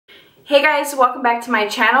Hey guys, welcome back to my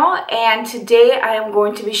channel, and today I am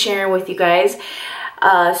going to be sharing with you guys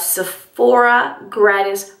a Sephora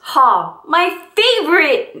Gratis haul. My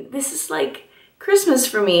favorite! This is like Christmas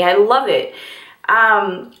for me. I love it.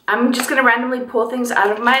 I'm just gonna randomly pull things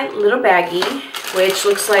out of my little baggie, which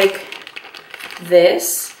looks like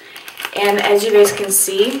this. And as you guys can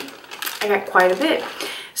see, I got quite a bit.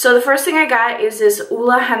 So the first thing I got is this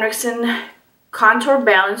Ole Henriksen Contour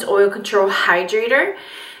Balance Oil Control Hydrator.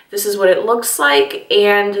 This is what it looks like,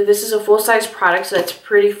 and this is a full-size product, so that's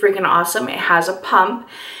pretty freaking awesome. It has a pump,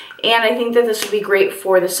 and I think that this would be great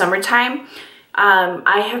for the summertime.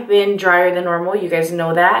 I have been drier than normal, you guys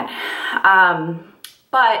know that.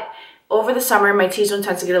 But over the summer, my T-zone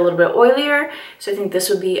tends to get a little bit oilier, so I think this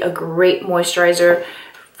would be a great moisturizer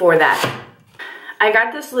for that. I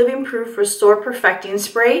got this Living Proof Restore Perfecting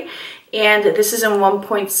Spray, and this is in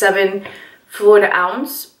 1.7 fluid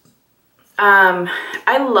ounce.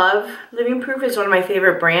 I love Living Proof. It's one of my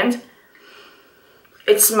favorite brands.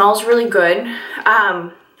 It smells really good.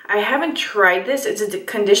 I haven't tried this. It's a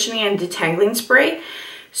conditioning and detangling spray,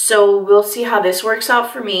 so we'll see how this works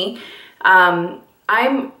out for me.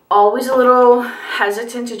 I'm always a little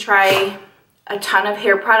hesitant to try a ton of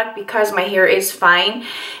hair product because my hair is fine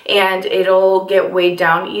and it'll get weighed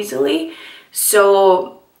down easily.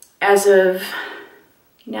 So as of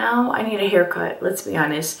now, I need a haircut, let's be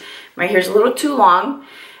honest. My hair's a little too long,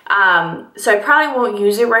 so I probably won't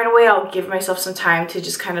use it right away. I'll give myself some time to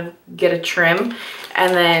just kind of get a trim,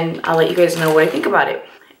 and then I'll let you guys know what I think about it.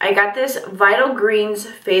 I got this Vital Greens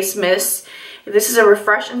Face Mist. This is a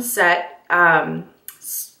refresh and set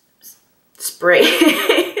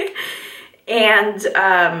spray.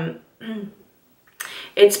 And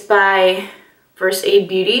it's by First Aid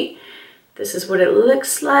Beauty. This is what it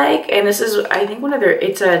looks like, and this is, I think,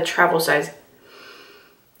 it's a travel size.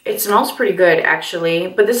 It smells pretty good actually,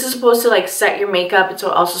 but this is supposed to like set your makeup. It's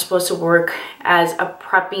also supposed to work as a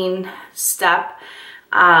prepping step,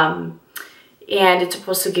 and it's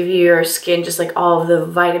supposed to give your skin just like all of the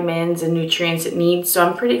vitamins and nutrients it needs. So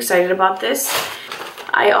I'm pretty excited about this.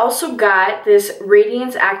 I also got this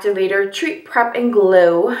Radiance Activator Treat Prep and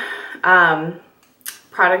Glow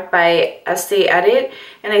product by Estee Edit,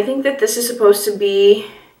 and I think that this is supposed to be,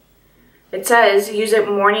 it says use it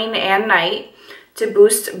morning and night to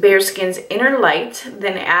boost bare skin's inner light,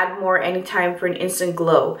 then add more anytime for an instant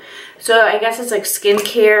glow. So I guess it's like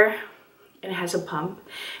skincare, and it has a pump,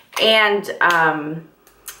 and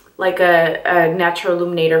like a natural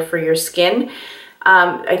illuminator for your skin.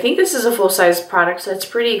 I think this is a full-size product, so it's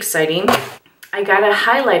pretty exciting. I got a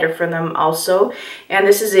highlighter from them also, and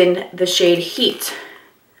this is in the shade Heat.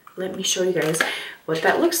 Let me show you guys what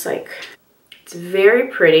that looks like. It's very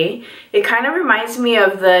pretty. It kind of reminds me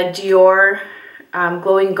of the Dior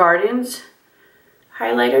Glowing Gardens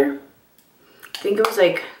highlighter. I think it was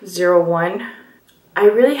like 01. I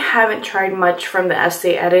really haven't tried much from the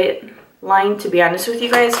Estee Edit line, to be honest with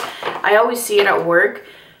you guys. I always see it at work,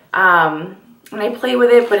 and I play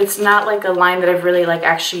with it, but it's not like a line that I've really like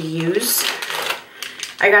actually used.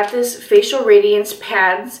 I got this Facial Radiance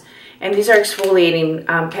pads, and these are exfoliating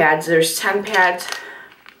pads. There's 10 pads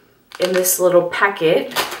in this little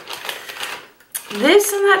packet.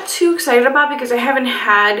 This I'm not too excited about because I haven't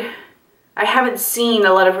seen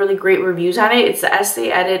a lot of really great reviews on it. It's the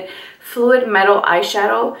Estee Edit Fluid Metal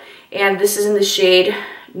Eyeshadow, and this is in the shade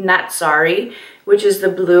Not Sorry, which is the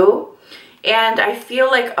blue. And I feel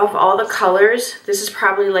like of all the colors, this is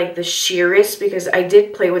probably like the sheerest because I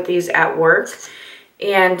did play with these at work,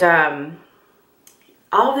 and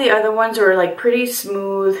all of the other ones are like pretty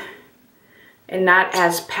smooth and not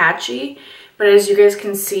as patchy. But as you guys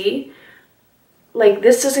can see, like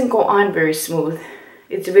this doesn't go on very smooth.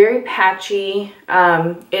 It's very patchy.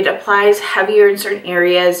 It applies heavier in certain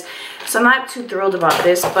areas. So I'm not too thrilled about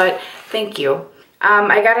this, but thank you.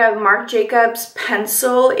 I got a Marc Jacobs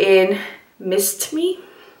pencil in Mist Me.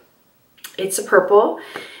 It's a purple.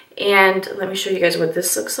 And let me show you guys what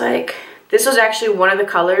this looks like. This was actually one of the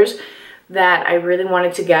colors that I really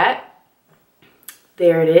wanted to get.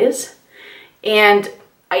 There it is. And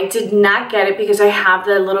I did not get it because I have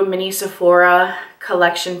the little mini Sephora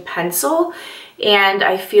collection pencil, and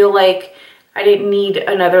I feel like I didn't need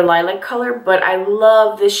another lilac color, but I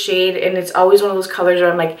love this shade, and it's always one of those colors where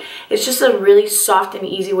I'm like, it's just a really soft and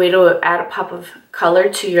easy way to add a pop of color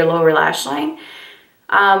to your lower lash line.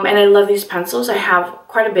 And I love these pencils. I have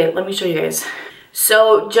quite a bit. Let me show you guys.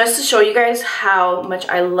 So just to show you guys how much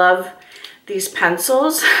I love these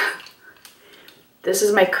pencils, this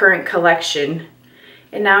is my current collection,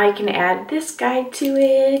 and now I can add this guy to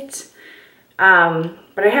it.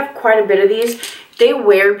 But I have quite a bit of these. They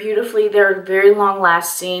wear beautifully. They're very long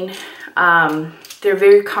lasting. They're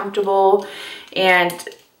very comfortable, and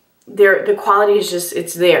the quality is just,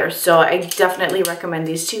 it's there. So I definitely recommend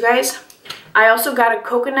these to you guys. I also got a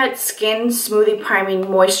coconut skin smoothie priming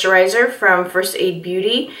moisturizer from First Aid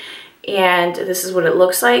Beauty, and this is what it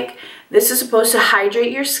looks like. This is supposed to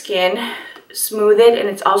hydrate your skin, smooth it, and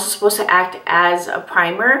it's also supposed to act as a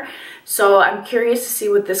primer. So I'm curious to see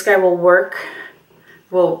what this guy will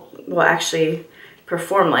actually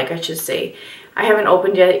perform like, I should say. I haven't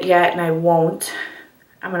opened it yet, and I won't.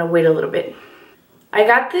 I'm gonna wait a little bit. I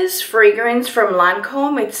got this fragrance from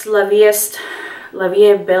Lancome. It's La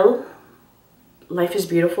Vie Belle. Life is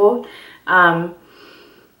Beautiful.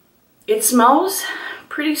 It smells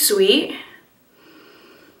pretty sweet.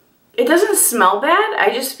 It doesn't smell bad.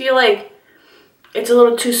 I just feel like it's a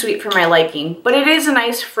little too sweet for my liking, but it is a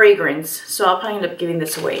nice fragrance, so I'll probably end up giving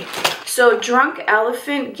this away. So Drunk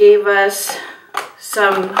Elephant gave us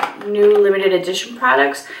some new limited edition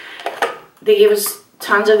products. They gave us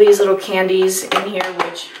tons of these little candies in here,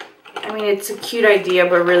 which, I mean, it's a cute idea,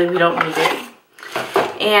 but really we don't need it.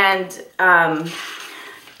 And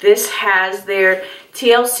this has their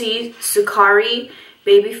TLC Sukari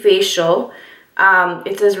Baby Facial.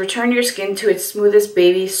 It says return your skin to its smoothest,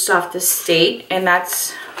 baby, softest state, and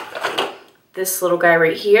that's this little guy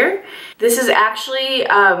right here. This is actually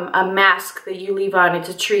a mask that you leave on. It's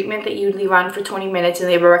a treatment that you leave on for 20 minutes, and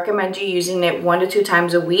they recommend you using it 1 to 2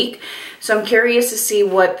 times a week. So I'm curious to see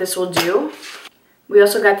what this will do. We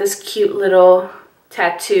also got this cute little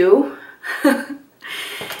tattoo.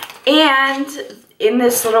 And in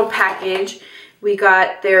this little package, we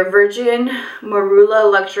got their Virgin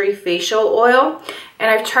Marula Luxury Facial Oil.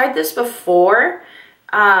 And I've tried this before.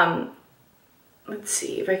 Let's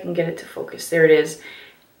see if I can get it to focus. There it is.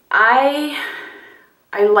 I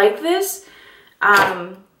like this,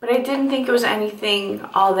 but I didn't think it was anything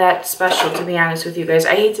all that special, to be honest with you guys.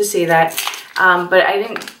 I hate to say that, but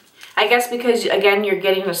I guess because, again, you're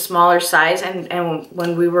getting a smaller size, and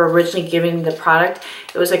when we were originally giving the product,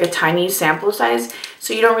 it was like a tiny sample size,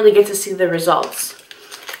 so you don't really get to see the results.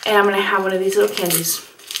 And I'm gonna have one of these little candies.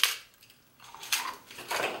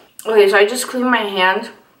 Okay, so I just cleaned my hand.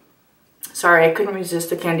 Sorry, I couldn't resist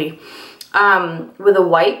the candy. With a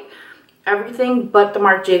wipe, everything but the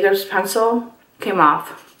Marc Jacobs pencil came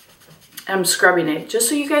off. And I'm scrubbing it, just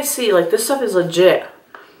so you guys see, like, this stuff is legit.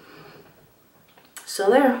 So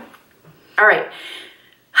there. All right.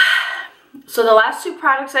 So the last 2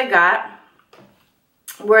 products I got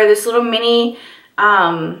were this little mini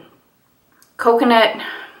coconut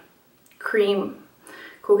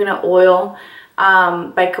oil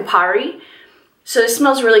by Kapari. So this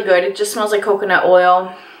smells really good. It just smells like coconut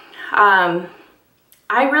oil. I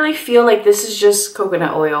really feel like this is just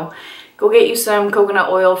coconut oil. Go get you some coconut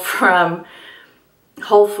oil from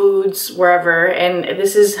Whole Foods, wherever. And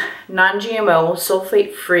this is non-GMO,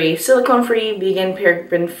 sulfate-free, silicone-free, vegan,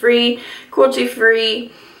 paraben-free,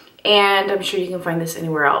 cruelty-free, and I'm sure you can find this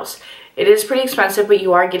anywhere else. It is pretty expensive, but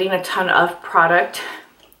you are getting a ton of product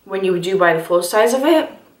when you do buy the full size of it.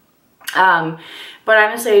 But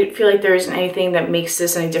honestly, I feel like there isn't anything that makes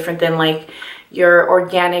this any different than like your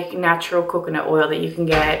organic natural coconut oil that you can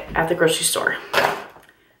get at the grocery store.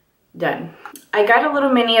 Done. I got a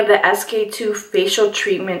little mini of the SK2 Facial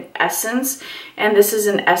Treatment Essence, and this is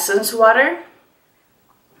an essence water.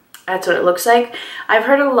 That's what it looks like. I've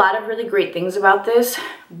heard a lot of really great things about this,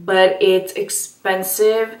 but it's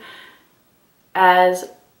expensive as,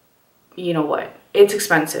 you know what, it's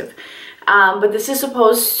expensive. But this is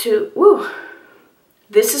supposed to,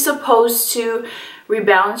 this is supposed to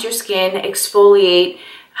rebalance your skin, exfoliate,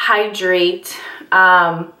 hydrate,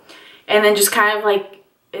 and then just kind of like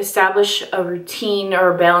establish a routine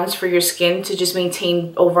or a balance for your skin to just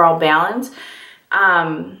maintain overall balance.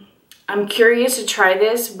 I'm curious to try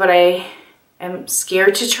this, but I am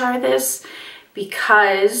scared to try this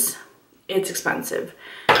because it's expensive.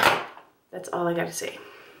 That's all I gotta say.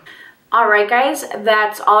 Alright guys,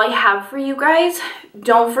 that's all I have for you guys.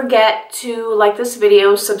 Don't forget to like this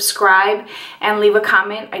video, subscribe, and leave a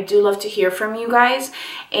comment. I do love to hear from you guys.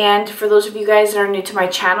 And for those of you guys that are new to my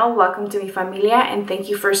channel, welcome to mi familia, and thank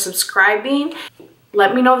you for subscribing.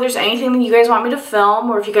 Let me know if there's anything that you guys want me to film,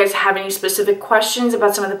 or if you guys have any specific questions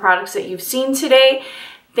about some of the products that you've seen today.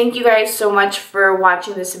 Thank you guys so much for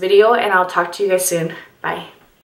watching this video, and I'll talk to you guys soon. Bye.